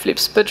bit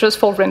flips, but just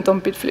for random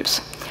bit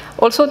flips.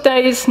 Also, there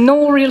is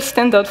no real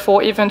standard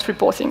for event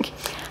reporting.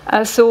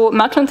 So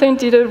Mark Lantain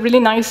did a really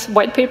nice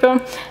white paper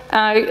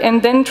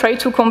and then tried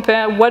to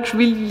compare what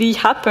really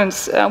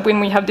happens when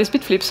we have these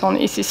bitflips on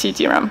ECC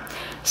DRAM.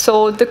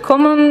 So the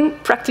common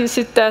practice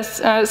is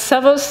that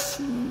servers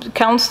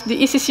count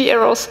the ECC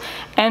errors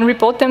and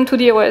report them to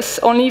the OS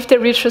only if they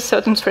reach a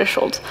certain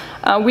threshold,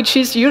 which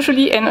is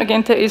usually, and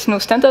again there is no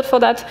standard for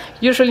that,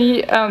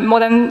 usually more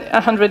than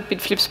 100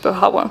 bitflips per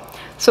hour.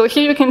 So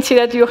here you can see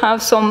that you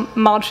have some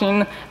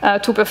margin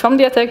to perform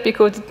the attack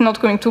because it's not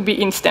going to be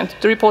instant.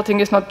 The reporting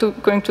is not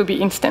going to be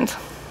instant.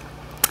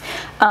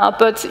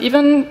 But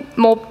even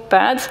more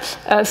bad,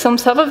 some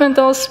server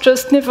vendors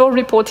just never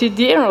reported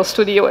the errors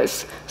to the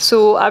OS.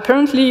 So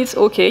apparently it's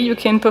okay, you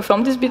can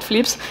perform these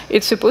bitflips.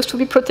 It's supposed to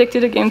be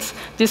protected against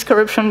this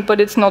corruption,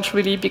 but it's not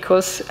really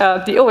because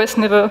the OS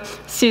never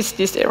sees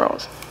these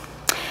errors.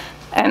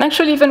 And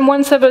actually, even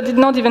one server did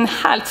not even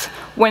halt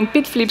when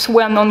bitflips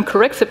were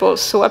non-correctable.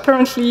 So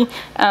apparently,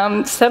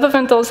 server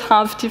vendors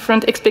have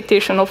different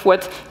expectations of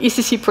what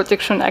ECC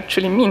protection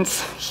actually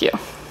means here.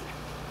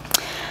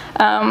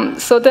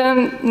 So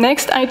the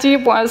next idea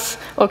was,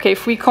 okay,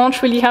 if we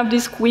can't really have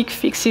these quick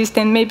fixes,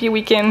 then maybe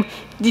we can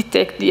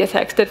detect the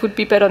attacks. That would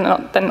be better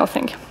than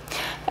nothing.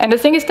 And the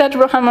thing is that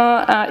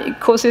Rowhammer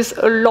causes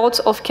a lot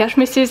of cache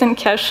misses and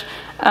cache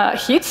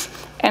hits,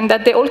 and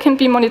that they all can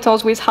be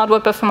monitored with hardware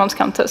performance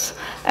counters.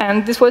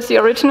 And this was the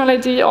original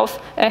idea of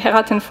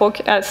Herat and Fogg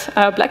at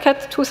Black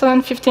Hat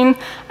 2015,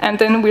 and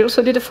then we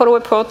also did a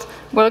follow-up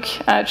work,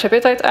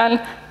 Chapeta et al.,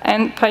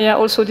 and Paya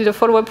also did a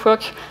follow-up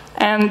work.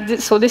 And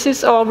so this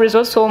is our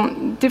result. So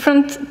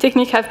different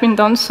techniques have been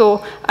done,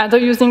 so either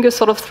using a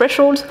sort of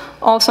threshold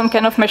or some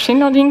kind of machine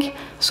learning.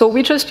 So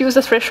we just use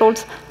the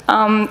threshold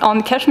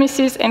on cache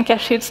misses and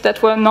cache hits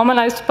that were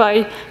normalized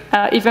by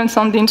events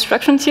on the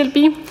instruction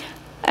TLB.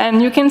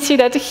 And you can see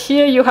that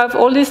here you have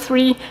all these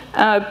three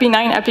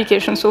benign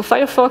applications, so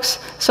Firefox,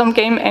 some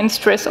game, and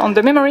stress on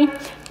the memory.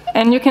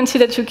 And you can see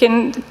that you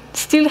can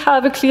still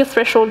have a clear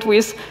threshold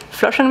with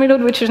flush and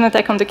reload, which is an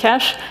attack on the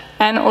cache,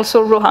 and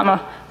also Rowhammer.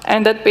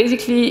 And that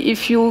basically,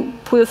 if you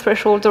put a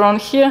threshold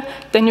around here,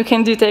 then you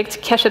can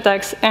detect cache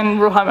attacks and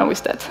Rowhammer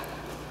with that.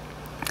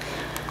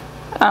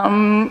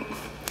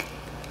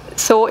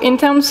 So in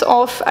terms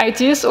of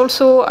ideas,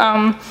 also,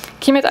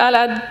 Kim et al.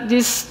 Had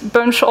this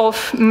bunch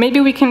of, maybe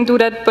we can do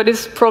that, but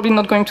it's probably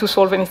not going to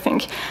solve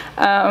anything.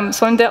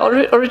 So in their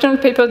original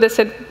paper, they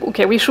said,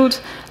 okay, we should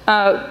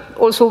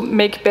also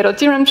make better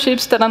DRAM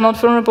chips that are not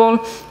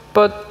vulnerable,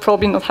 but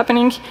probably not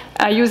happening.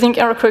 Using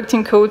error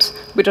correcting codes,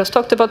 we just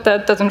talked about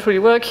that, doesn't really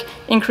work.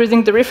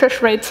 Increasing the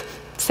refresh rate,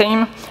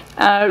 same.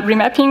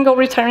 Remapping or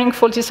retiring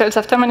faulty cells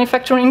after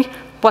manufacturing,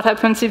 what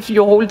happens if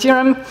your whole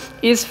DRAM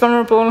is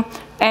vulnerable,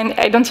 and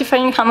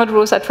identifying hammered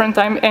rows at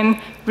runtime and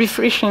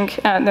refreshing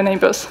the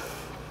neighbors,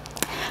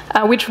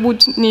 which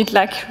would need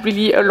like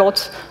really a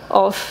lot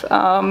of,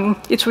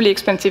 it's really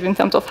expensive in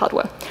terms of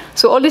hardware.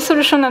 So all these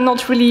solutions are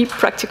not really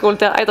practical.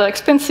 They're either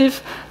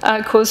expensive,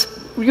 cause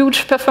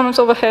huge performance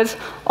overheads,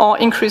 or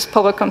increase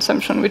power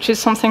consumption, which is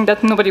something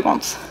that nobody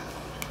wants.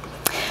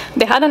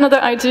 They had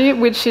another idea,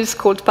 which is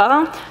called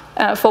PARA,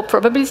 for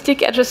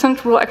probabilistic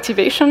adjacent row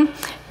activation.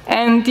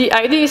 And the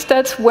idea is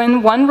that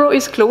when one row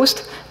is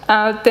closed,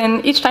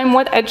 then each time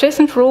one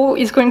adjacent row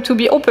is going to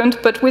be opened,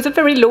 but with a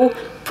very low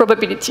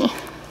probability.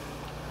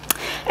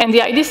 And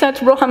the idea is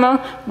that Rowhammer,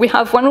 we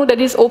have one row that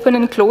is open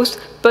and closed,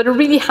 but a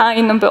really high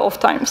number of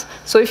times.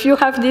 So if you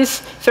have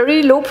this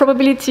very low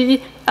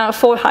probability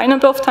for a high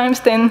number of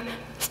times, then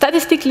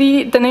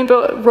statistically, the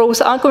number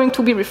rows are going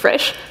to be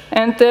refreshed,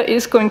 and there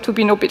is going to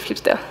be no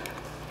bitflips there.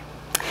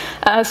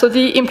 So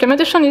the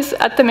implementation is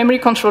at the memory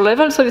control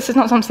level, so this is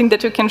not something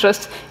that you can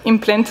just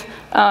implement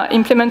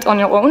on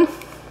your own.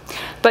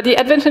 But the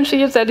advantage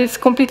is that it's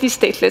completely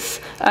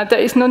stateless. There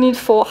is no need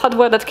for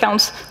hardware that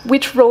counts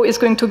which row is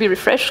going to be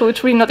refreshed, so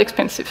it's really not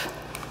expensive.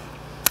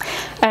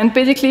 And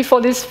basically,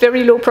 for this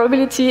very low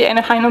probability and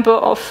a high number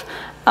of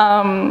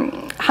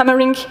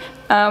hammering,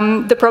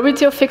 the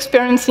probability of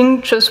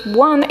experiencing just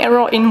one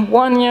error in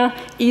 1 year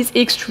is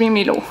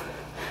extremely low,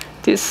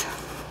 this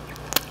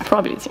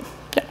probability.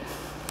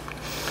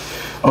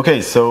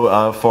 Okay,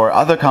 so for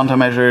other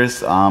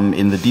countermeasures,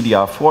 in the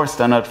DDR4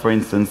 standard, for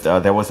instance,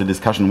 there was a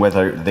discussion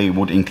whether they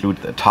would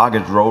include a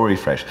target row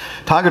refresh.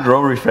 Target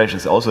row refresh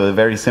is also a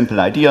very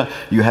simple idea.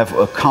 You have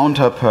a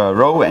counter per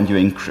row, and you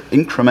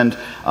increment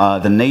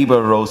the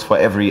neighbor rows for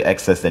every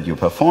access that you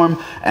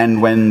perform.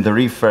 And when the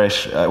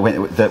refresh,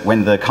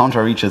 when the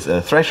counter reaches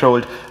a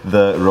threshold,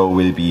 the row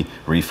will be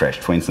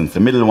refreshed. For instance, the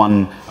middle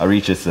one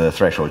reaches the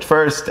threshold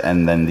first,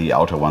 and then the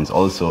outer ones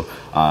also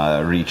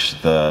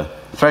reach the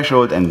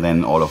threshold, and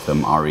then all of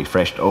them are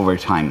refreshed over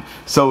time.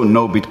 So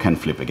no bit can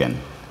flip again.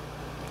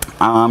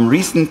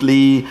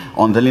 Recently,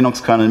 on the Linux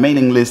kernel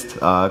mailing list,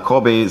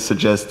 Corbe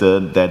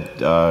suggested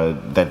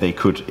that they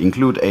could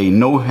include a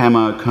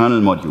no-hammer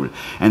kernel module.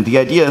 And the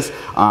idea is,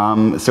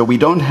 so we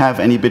don't have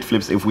any bit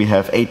flips if we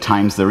have 8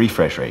 times the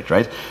refresh rate,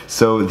 right?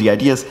 So the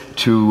idea is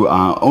to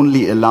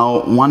only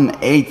allow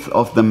 1/8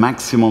 of the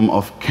maximum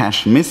of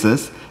cache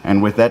misses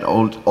and with that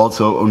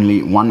also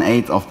only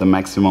 1/8 of the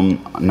maximum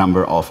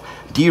number of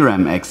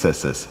DRAM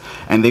accesses.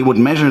 And they would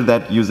measure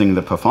that using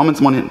the performance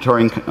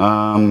monitoring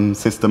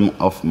system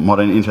of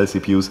modern Intel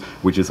CPUs,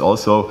 which is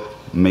also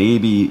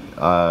maybe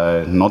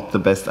not the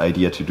best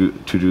idea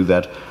to do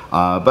that.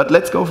 But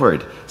let's go for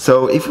it.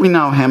 So if we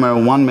now hammer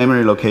one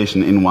memory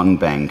location in one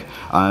bank,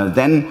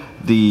 then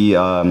the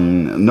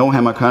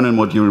no-hammer kernel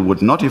module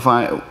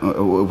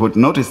would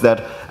notice that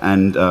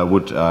and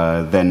would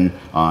then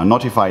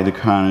notify the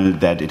kernel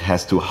that it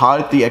has to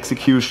halt the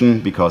execution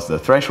because the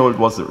threshold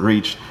was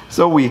reached.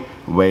 So we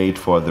wait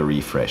for the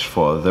refresh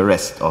for the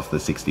rest of the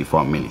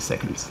 64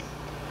 milliseconds.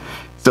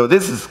 So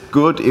this is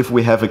good if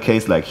we have a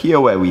case like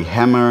here where we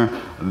hammer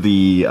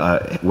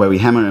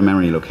a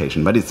memory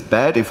location. But it's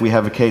bad if we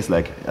have a case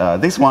like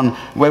this one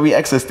where we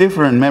access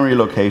different memory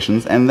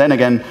locations, and then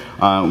again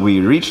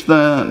we reach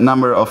the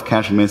number of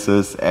cache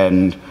misses,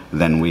 and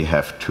then we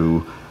have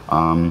to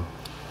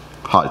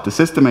halt the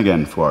system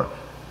again for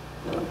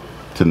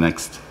the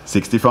next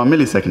 64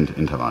 millisecond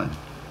interval.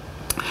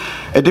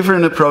 A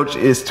different approach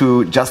is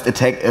to just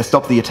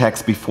stop the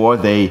attacks before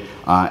they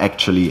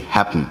actually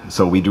happen.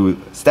 So we do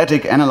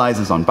static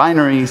analysis on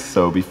binaries.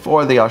 So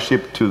before they are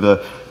shipped to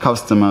the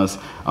customers,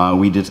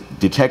 we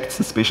detect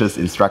suspicious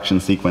instruction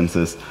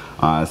sequences,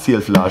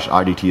 CLFlush,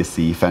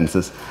 RDTSC,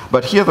 fences.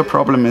 But here the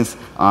problem is,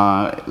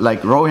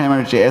 like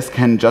Rowhammer.js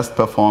can just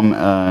perform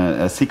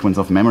a sequence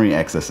of memory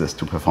accesses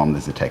to perform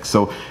this attack.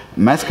 So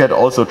Mascat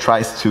also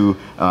tries to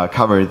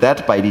cover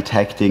that by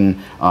detecting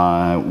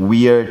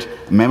weird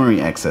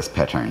memory access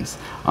patterns.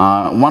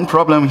 One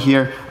problem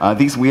here,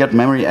 these weird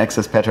memory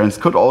access patterns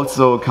could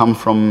also come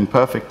from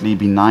perfectly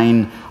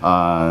benign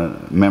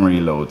memory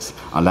loads,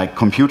 like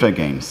computer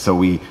games. So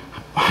we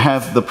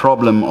have the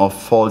problem of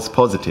false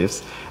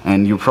positives,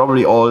 and you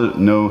probably all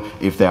know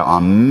if there are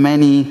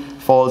many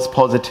false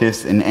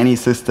positives in any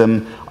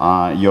system,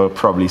 you're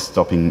probably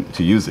stopping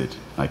to use it.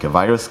 Like a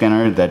virus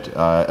scanner that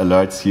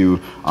alerts you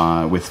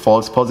with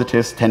false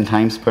positives 10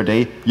 times per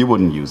day, you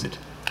wouldn't use it.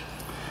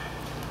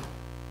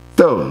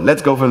 So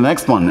let's go for the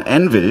next one,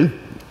 Anvil.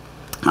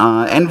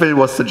 Anvil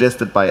was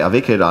suggested by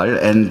Avec et al.,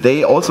 and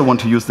they also want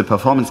to use the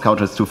performance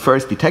counters to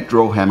first detect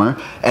Rowhammer,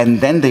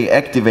 and then they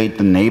activate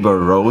the neighbor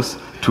rows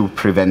to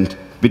prevent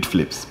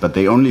bitflips. But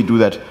they only do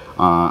that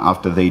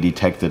after they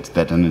detected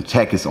that an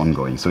attack is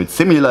ongoing. So it's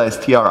similar as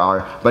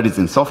TRR, but it's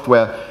in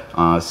software.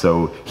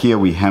 So here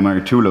we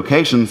hammer 2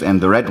 locations, and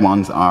the red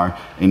ones are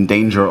in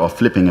danger of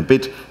flipping a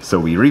bit. So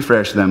we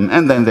refresh them,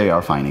 and then they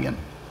are fine again.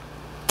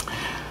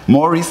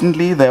 More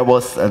recently, there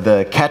was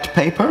the CAT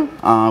paper,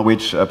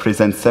 which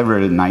presents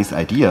several nice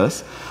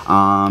ideas.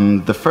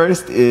 The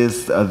first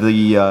is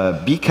the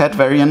bcat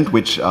variant,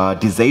 which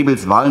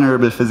disables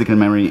vulnerable physical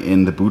memory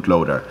in the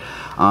bootloader.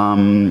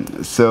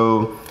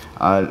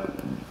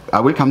 I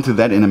will come to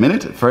that in a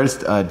minute.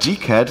 First,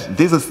 gcat,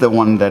 this is the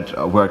one that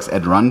works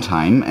at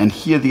runtime, and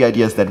here the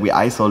idea is that we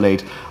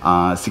isolate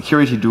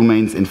security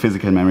domains in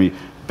physical memory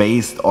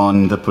based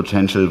on the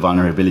potential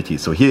vulnerability.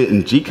 So here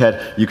in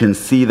gcat, you can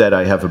see that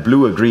I have a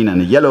blue, a green,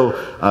 and a yellow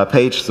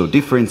page, so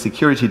different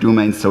security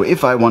domains. So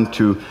if I want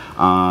to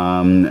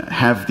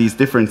have these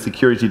different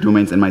security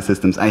domains in my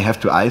systems, I have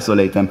to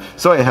isolate them,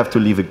 so I have to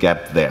leave a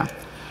gap there.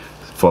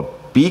 For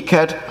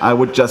bcat, I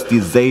would just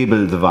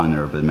disable the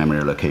vulnerable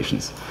memory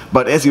locations.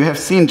 But as you have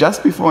seen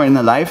just before in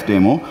the live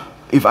demo,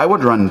 if I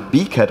would run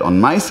bcat on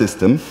my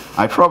system,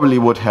 I probably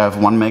would have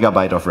 1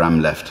 megabyte of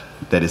RAM left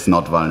that is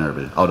not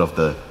vulnerable out of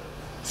the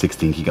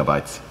 16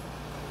 gigabytes.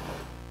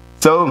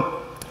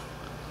 So,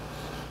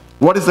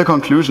 what is the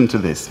conclusion to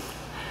this?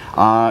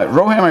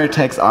 Rowhammer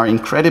attacks are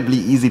incredibly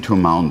easy to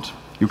mount.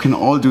 You can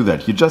all do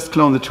that. You just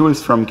clone the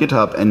tools from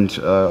GitHub, and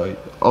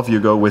off you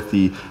go with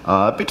the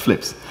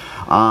bitflips.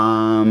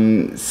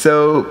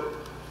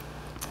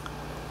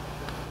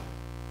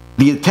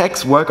 The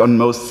attacks work on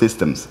most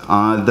systems.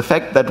 The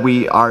fact that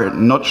we are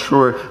not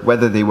sure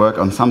whether they work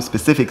on some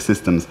specific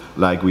systems,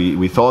 like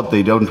we thought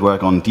they don't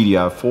work on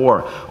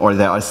DDR4, or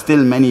there are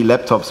still many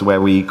laptops where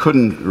we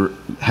couldn't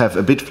have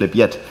a bitflip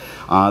yet.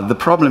 The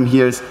problem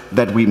here is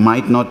that we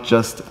might not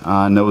just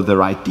know the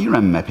right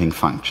DRAM mapping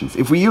functions.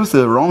 If we use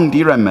the wrong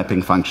DRAM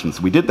mapping functions,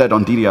 we did that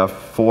on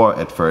DDR4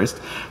 at first,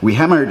 we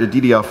hammered a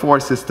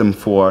DDR4 system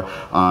for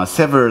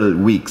several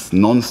weeks,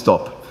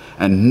 non-stop,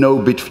 and no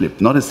bitflip,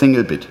 not a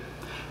single bit.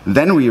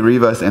 Then we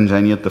reverse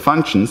engineered the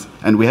functions,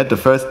 and we had the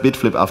first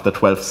bitflip after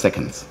 12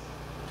 seconds.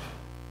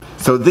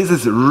 So this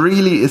is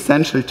really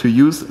essential to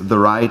use the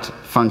right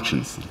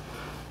functions.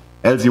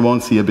 Else you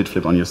won't see a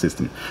bitflip on your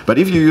system. But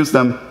if you use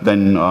them,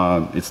 then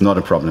it's not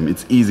a problem.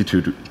 It's easy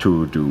to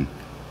do.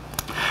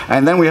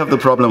 And then we have the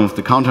problem of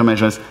the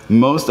countermeasures.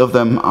 Most of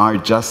them are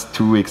just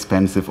too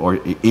expensive or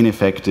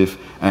ineffective,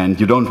 and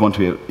you don't want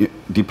to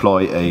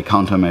deploy a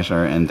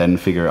countermeasure and then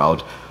figure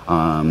out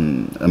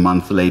a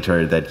month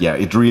later that, yeah,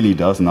 it really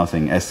does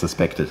nothing as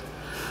suspected.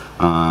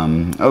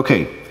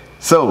 Okay,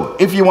 So,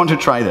 if you want to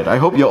try that, I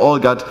hope you all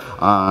got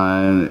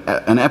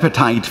an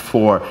appetite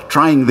for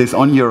trying this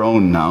on your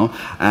own now.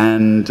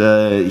 And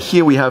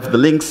here we have the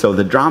links, so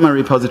the Drammer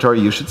repository,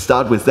 you should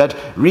start with that.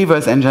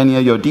 Reverse engineer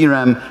your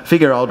DRAM,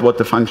 figure out what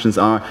the functions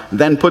are,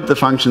 then put the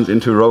functions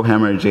into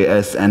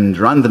Rowhammer.js and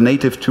run the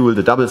native tool,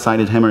 the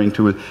double-sided hammering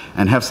tool,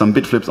 and have some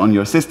bitflips on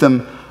your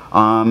system.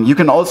 You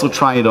can also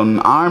try it on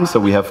ARM, so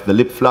we have the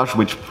libflush,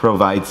 which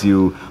provides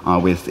you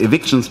with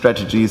eviction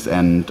strategies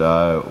and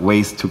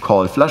ways to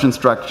call flush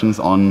instructions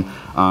on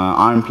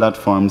ARM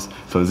platforms.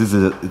 So this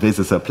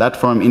is a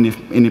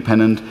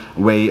platform-independent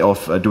way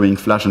of doing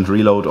flush and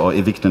reload or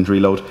evict and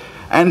reload.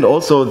 And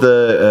also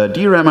the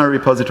Drammer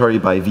repository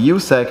by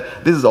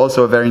RuhrSec. This is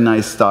also a very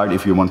nice start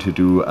if you want to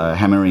do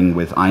hammering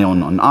with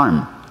Ion on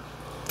ARM.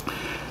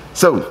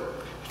 So,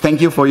 thank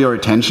you for your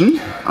attention.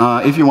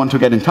 If you want to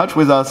get in touch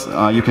with us,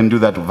 you can do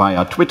that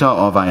via Twitter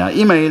or via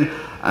email.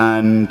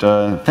 And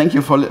thank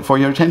you for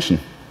your attention.